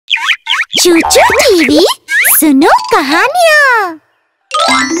चूचू TV सुनो कहानियाँ।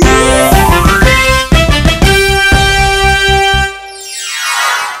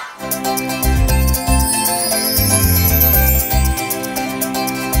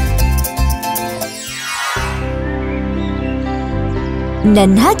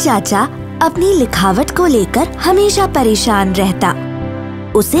 नन्हा चाचा अपनी लिखावट को लेकर हमेशा परेशान रहता।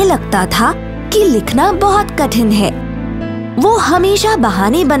 उसे लगता था कि लिखना बहुत कठिन है। वो हमेशा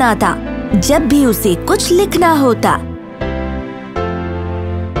बहाने बनाता जब भी उसे कुछ लिखना होता।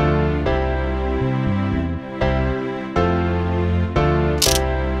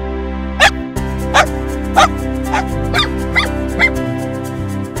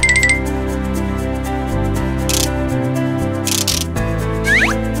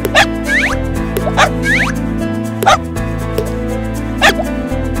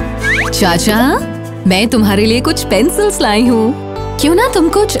 चाचा, मैं तुम्हारे लिए कुछ पेंसिल्स लाई हूँ। क्यों ना तुम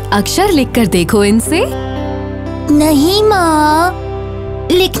कुछ अक्षर लिखकर देखो इनसे? नहीं माँ,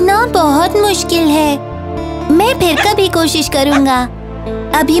 लिखना बहुत मुश्किल है। मैं फिर कभी कोशिश करूँगा।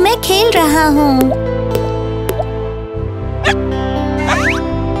 अभी मैं खेल रहा हूँ।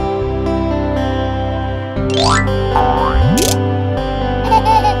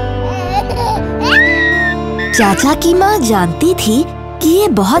 चाचा की माँ जानती थी कि ये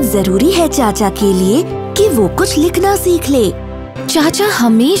बहुत जरूरी है चाचा के लिए कि वो कुछ लिखना सीख ले। चाचा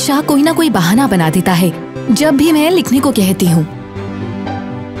हमेशा कोई ना कोई बहाना बना देता है जब भी मैं लिखने को कहती हूँ।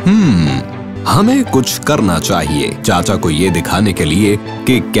 हमें कुछ करना चाहिए चाचा को ये दिखाने के लिए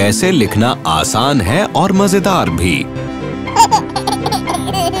कि कैसे लिखना आसान है और मजेदार भी।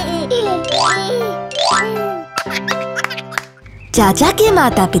 चाचा के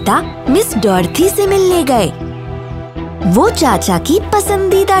माता पिता मिस डॉर्थी से मिलने गए। वो चाचा की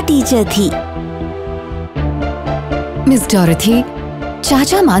पसंदीदा टीचर थी। मिस डॉर्थी,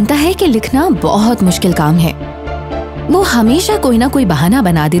 चाचा मानता है कि लिखना बहुत मुश्किल काम है। वो हमेशा कोई ना कोई बहाना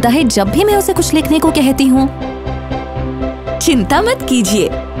बना देता है जब भी मैं उसे कुछ लिखने को कहती हूँ। चिंता मत कीजिए,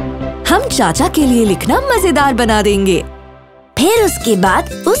 हम चाचा के लिए लिखना मजेदार बना देंगे। फिर उसके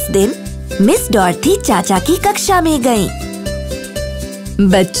बाद उस दिन मिस डॉर्थी चाचा की कक्षा में गईं।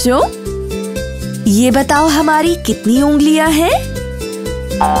 बच्चों, ये बताओ हमारी कितनी उंगलियां हैं?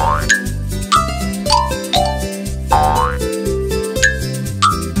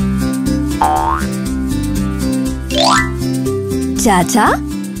 चाचा,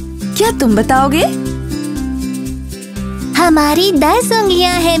 क्या तुम बताओगे? हमारी 10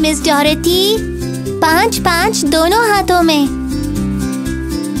 उंगलियां हैं मिस डॉर्थी, 5-5 दोनों हाथों में।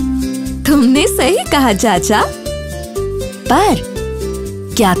 तुमने सही कहा चाचा। पर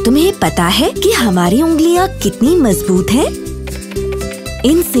क्या तुम्हें पता है कि हमारी उंगलियां कितनी मजबूत हैं?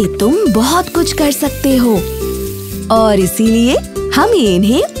 इनसे तुम बहुत कुछ कर सकते हो और इसीलिए हमें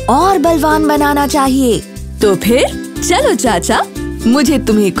इन्हें और बलवान बनाना चाहिए। तो फिर चलो चाचा, मुझे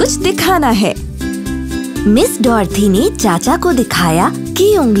तुम्हें कुछ दिखाना है। मिस डॉर्थी ने चाचा को दिखाया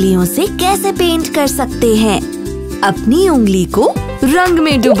कि उंगलियों से कैसे पेंट कर सकते हैं। अपनी उंगली को रंग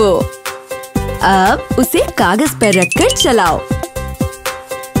में डुबो। अब उसे कागज पर रखकर चलाओ।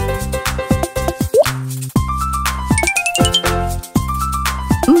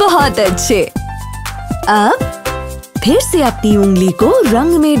 बहुत अच्छे। अब फिर से अपनी उंगली को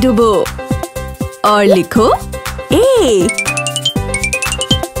रंग में डुबो और लिखो ए।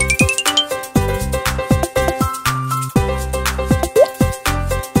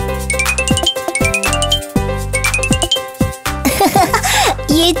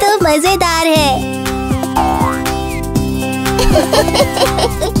 ये तो मजेदार है।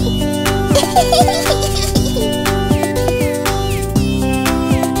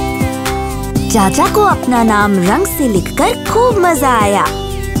 चाचा को अपना नाम रंग से लिखकर खूब मजा आया।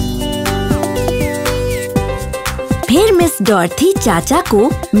 फिर मिस डॉर्थी चाचा को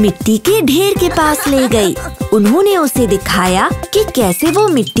मिट्टी के ढेर के पास ले गई। उन्होंने उसे दिखाया कि कैसे वो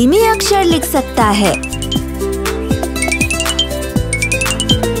मिट्टी में अक्षर लिख सकता है।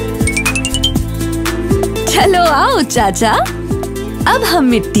 चलो आओ चाचा, अब हम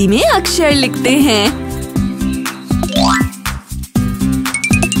मिट्टी में अक्षर लिखते हैं।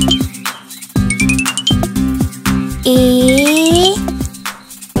 ए,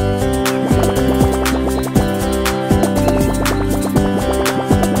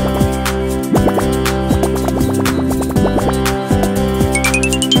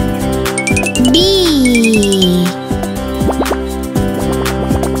 बी,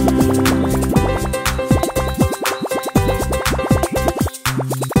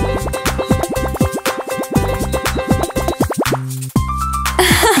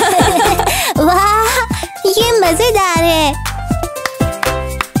 वाह, ये मजेदार है।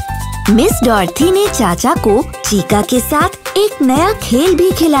 मिस डॉर्थी ने चाचा को चीका के साथ एक नया खेल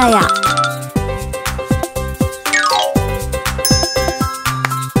भी खिलाया।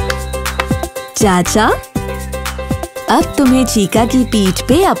 चाचा, अब तुम्हें चीका की पीठ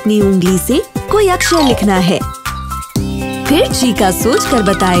पे अपनी उंगली से कोई अक्षर लिखना है। फिर चीका सोचकर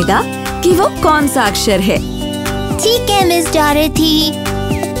बताएगा कि वो कौन सा अक्षर है। ठीक है मिस डॉर्थी।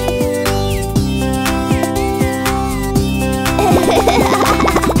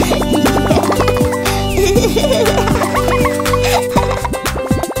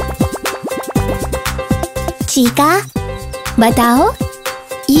 चीका, बताओ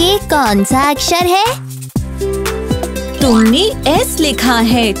ये कौन सा अक्षर है? तुमने एस लिखा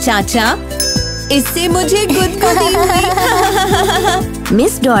है चाचा, इससे मुझे गुदगुदी हुई।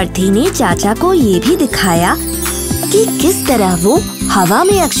 मिस डॉर्थी ने चाचा को ये भी दिखाया कि किस तरह वो हवा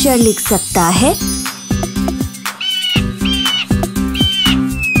में अक्षर लिख सकता है।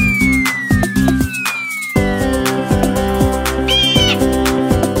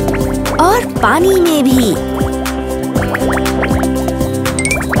 और पानी में भी।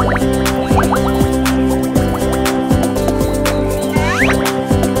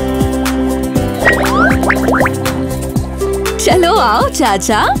 चलो आओ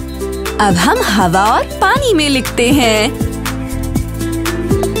चाचा, अब हम हवा और पानी में लिखते हैं।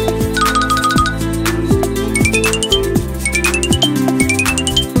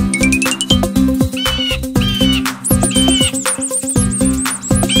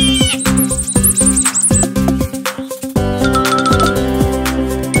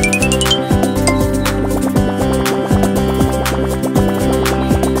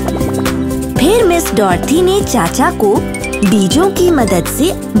 फिर मिस डॉर्थी ने चाचा को बीजों की मदद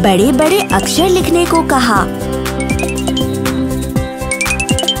से बड़े-बड़े अक्षर लिखने को कहा।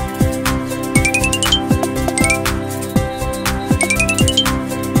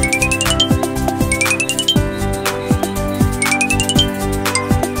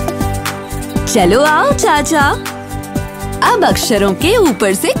 चलो आओ चाचा, अब अक्षरों के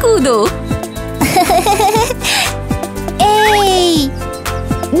ऊपर से कूदो। A,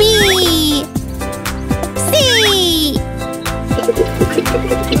 B, C।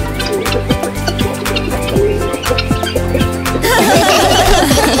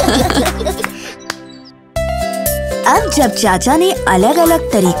 अब जब चाचा ने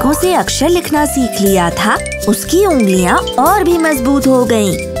अलग-अलग तरीकों से अक्षर लिखना सीख लिया था, उसकी उंगलियां और भी मजबूत हो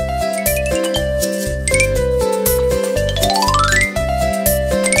गईं।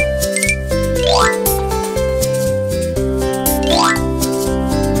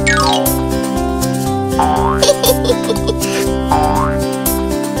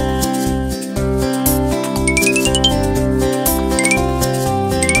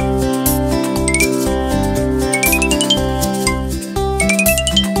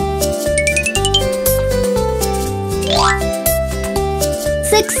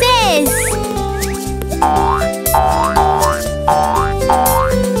 सक्सेस!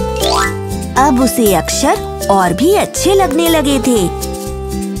 अब उसे अक्षर और भी अच्छे लगने लगे थे।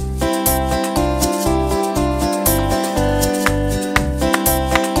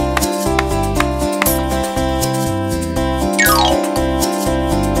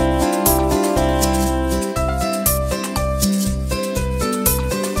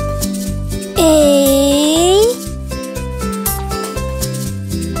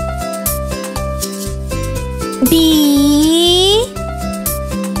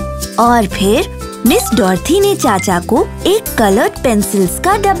 और फिर मिस डॉर्थी ने चाचा को एक कलर्ड पेंसिल्स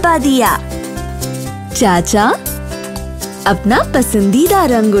का डब्बा दिया। चाचा, अपना पसंदीदा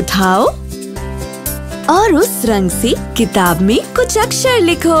रंग उठाओ और उस रंग से किताब में कुछ अक्षर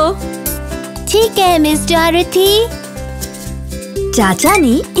लिखो। ठीक है मिस डॉर्थी। चाचा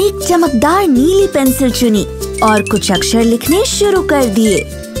ने एक चमकदार नीली पेंसिल चुनी और कुछ अक्षर लिखने शुरू कर दिए।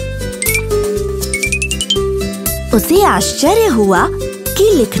 उसे आश्चर्य हुआ कि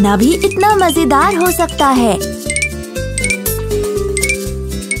लिखना भी इतना मजेदार हो सकता है।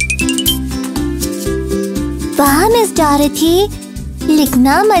 वाह मिस डॉर्थी,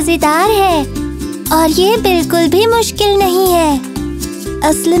 लिखना मजेदार है और ये बिल्कुल भी मुश्किल नहीं है।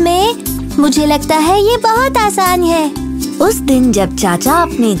 असल में मुझे लगता है ये बहुत आसान है। उस दिन जब चाचा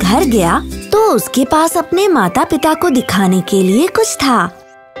अपने घर गया तो उसके पास अपने माता पिता को दिखाने के लिए कुछ था।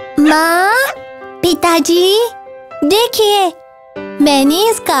 माँ, पिताजी, देखिए, मैंने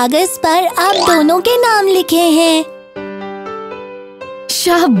इस कागज पर आप दोनों के नाम लिखे हैं।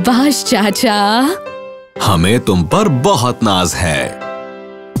 शाबाश चाचा, हमें तुम पर बहुत नाज है।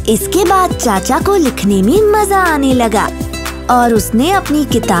 इसके बाद चाचा को लिखने में मजा आने लगा और उसने अपनी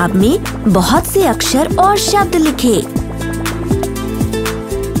किताब में बहुत से अक्षर और शब्द लिखे।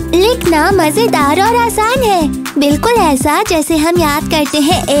 लिखना मजेदार और आसान है, बिल्कुल ऐसा जैसे हम याद करते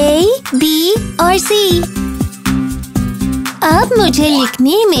हैं A, B और C। अब मुझे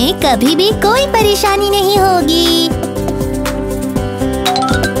लिखने में कभी भी कोई परेशानी नहीं होगी।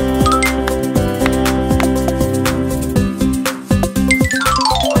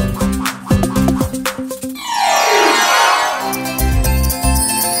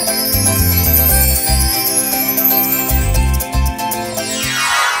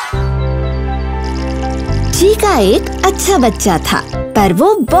 चीका एक अच्छा बच्चा था, पर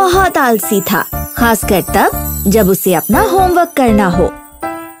वो बहुत आलसी था, खासकर तब जब उसे अपना होमवर्क करना हो।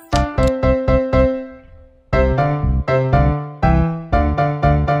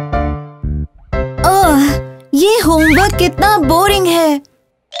 ओह, ये होमवर्क कितना बोरिंग है।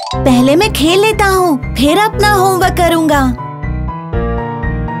 पहले मैं खेल लेता हूँ, फिर अपना होमवर्क करूँगा।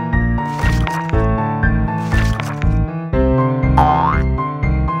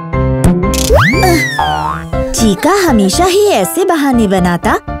 चीका हमेशा ही ऐसे बहाने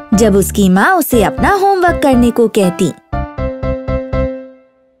बनाता जब उसकी माँ उसे अपना होमवर्क करने को कहती।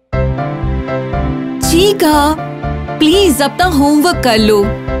 चीका, प्लीज अपना होमवर्क कर लो।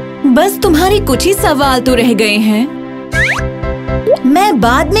 बस तुम्हारे कुछ ही सवाल तो रह गए हैं। मैं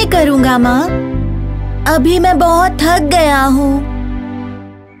बाद में करूँगा माँ, अभी मैं बहुत थक गया हूँ।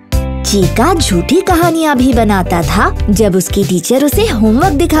 चीका झूठी कहानियाँ भी बनाता था जब उसकी टीचर उसे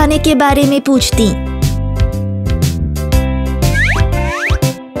होमवर्क दिखाने के बारे में पूछती।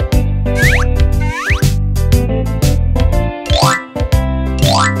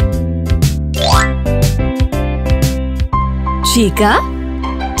 चीका,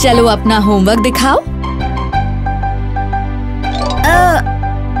 चलो अपना होमवर्क दिखाओ।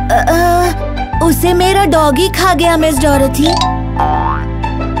 उसे मेरा डॉगी खा गया मिस डॉरेथी।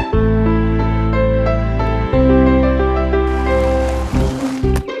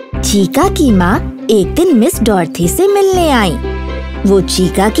 चीका की माँ एक दिन मिस डॉरेथी से मिलने आई। वो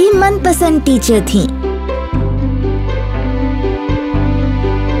चीका की मनपसंद टीचर थीं।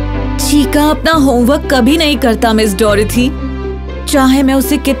 चीका अपना होमवर्क कभी नहीं करता मिस डॉरेथी, चाहे मैं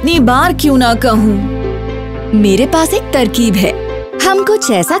उसे कितनी बार क्यों ना कहूँ। मेरे पास एक तरकीब है। हम कुछ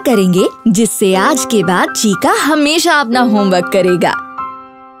ऐसा करेंगे जिससे आज के बाद चीका हमेशा अपना होमवर्क करेगा।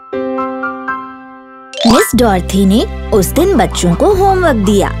 मिस डॉरेथी ने उस दिन बच्चों को होमवर्क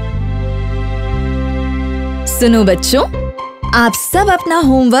दिया। सुनो बच्चों, आप सब अपना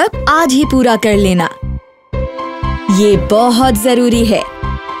होमवर्क आज ही पूरा कर लेना। ये बहुत जरूरी है।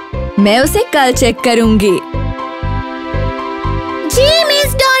 मैं उसे कल चेक करूंगी। जी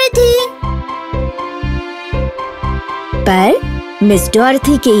मिस डॉरेथी। पर मिस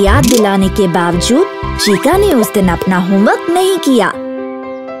डॉरेथी के याद दिलाने के बावजूद चीका ने उस दिन अपना होमवर्क नहीं किया।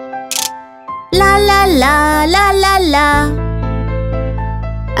 ला ला ला ला ला ला।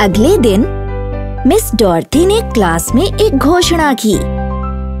 अगले दिन मिस डॉरेथी ने क्लास में एक घोषणा की।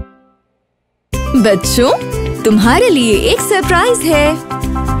 बच्चों, तुम्हारे लिए एक सरप्राइज है।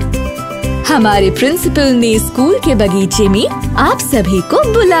 हमारे प्रिंसिपल ने स्कूल के बगीचे में आप सभी को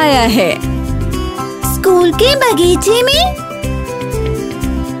बुलाया है। स्कूल के बगीचे में?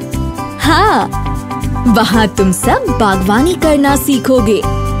 हाँ, वहाँ तुम सब बागवानी करना सीखोगे।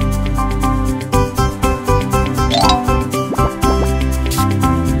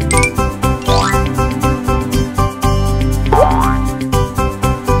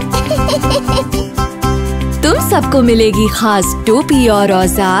 तुम सबको मिलेगी खास टोपी और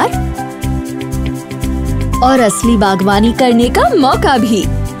औजार, और असली बागवानी करने का मौका भी।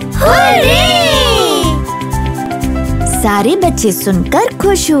 सारे बच्चे सुनकर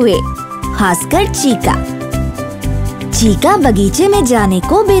खुश हुए, खासकर चीका। चीका बगीचे में जाने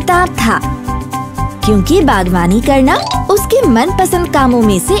को बेताब था, क्योंकि बागवानी करना उसके मनपसंद कामों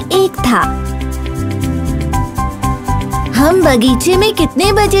में से एक था। हम बगीचे में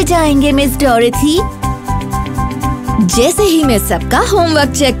कितने बजे जाएंगे मिस डॉरेथी? जैसे ही मैं सबका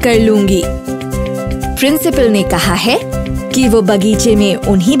होमवर्क चेक कर लूंगी। प्रिंसिपल ने कहा है कि वो बगीचे में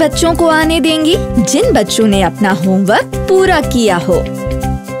उन्हीं बच्चों को आने देंगी जिन बच्चों ने अपना होमवर्क पूरा किया हो।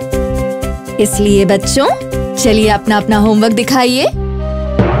 इसलिए बच्चों, चलिए अपना अपना होमवर्क दिखाइए।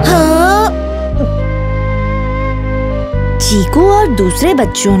 हाँ। चीकू और दूसरे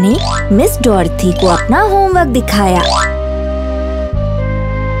बच्चों ने मिस डॉरेथी को अपना होमवर्क दिखाया।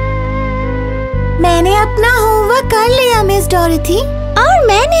 मैंने अपना होमवर्क कर लिया मिस डॉरेथी। और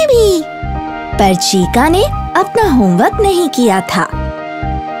मैंने भी। पर चीका ने अपना होमवर्क नहीं किया था।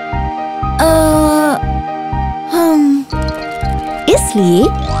 इसलिए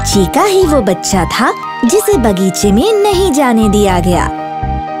चीका ही वो बच्चा था जिसे बगीचे में नहीं जाने दिया गया।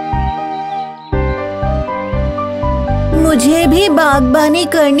 मुझे भी बागबानी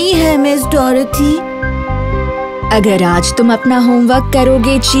करनी है मिस डॉरेथी। अगर आज तुम अपना होमवर्क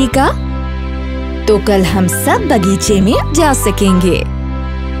करोगे चीका, तो कल हम सब बगीचे में जा सकेंगे।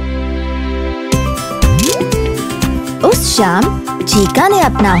 उस शाम चीका ने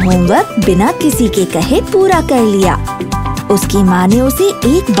अपना होमवर्क बिना किसी के कहे पूरा कर लिया। उसकी माँ ने उसे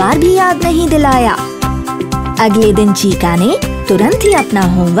एक बार भी याद नहीं दिलाया। अगले दिन चीका ने तुरंत ही अपना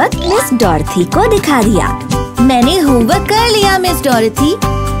होमवर्क मिस डॉरेथी को दिखा दिया। मैंने होमवर्क कर लिया मिस डॉरेथी।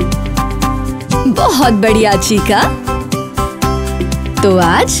 बहुत बढ़िया चीका। तो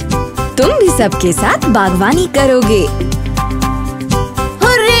आज तुम भी सबके साथ बागवानी करोगे।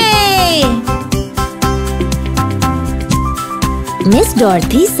 हुर्रे! मिस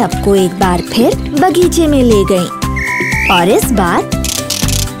डॉरेथी सबको एक बार फिर बगीचे में ले गईं। और इस बार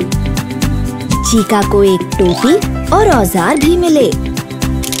चीका को एक टोपी और औजार भी मिले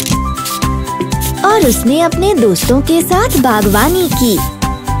और उसने अपने दोस्तों के साथ बागवानी की।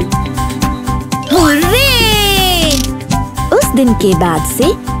 हुर्रे! उस दिन के बाद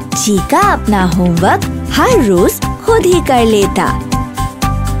से चीका अपना होमवर्क हर रोज खुद ही कर लेता।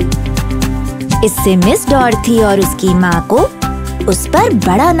 इससे मिस डॉरेथी और उसकी माँ को उस पर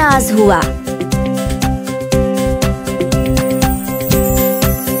बड़ा नाज हुआ।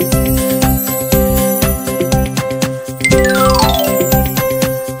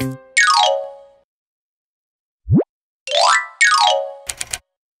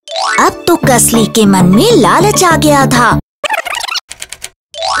 अब तो कसली के मन में लालच आ गया था।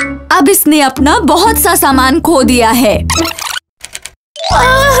 अब इसने अपना बहुत सा सामान खो दिया है।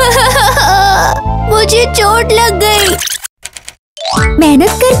 मुझे चोट लग गई। मेहनत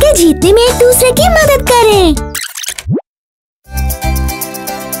करके जीतने में एक दूसरे की मदद करें।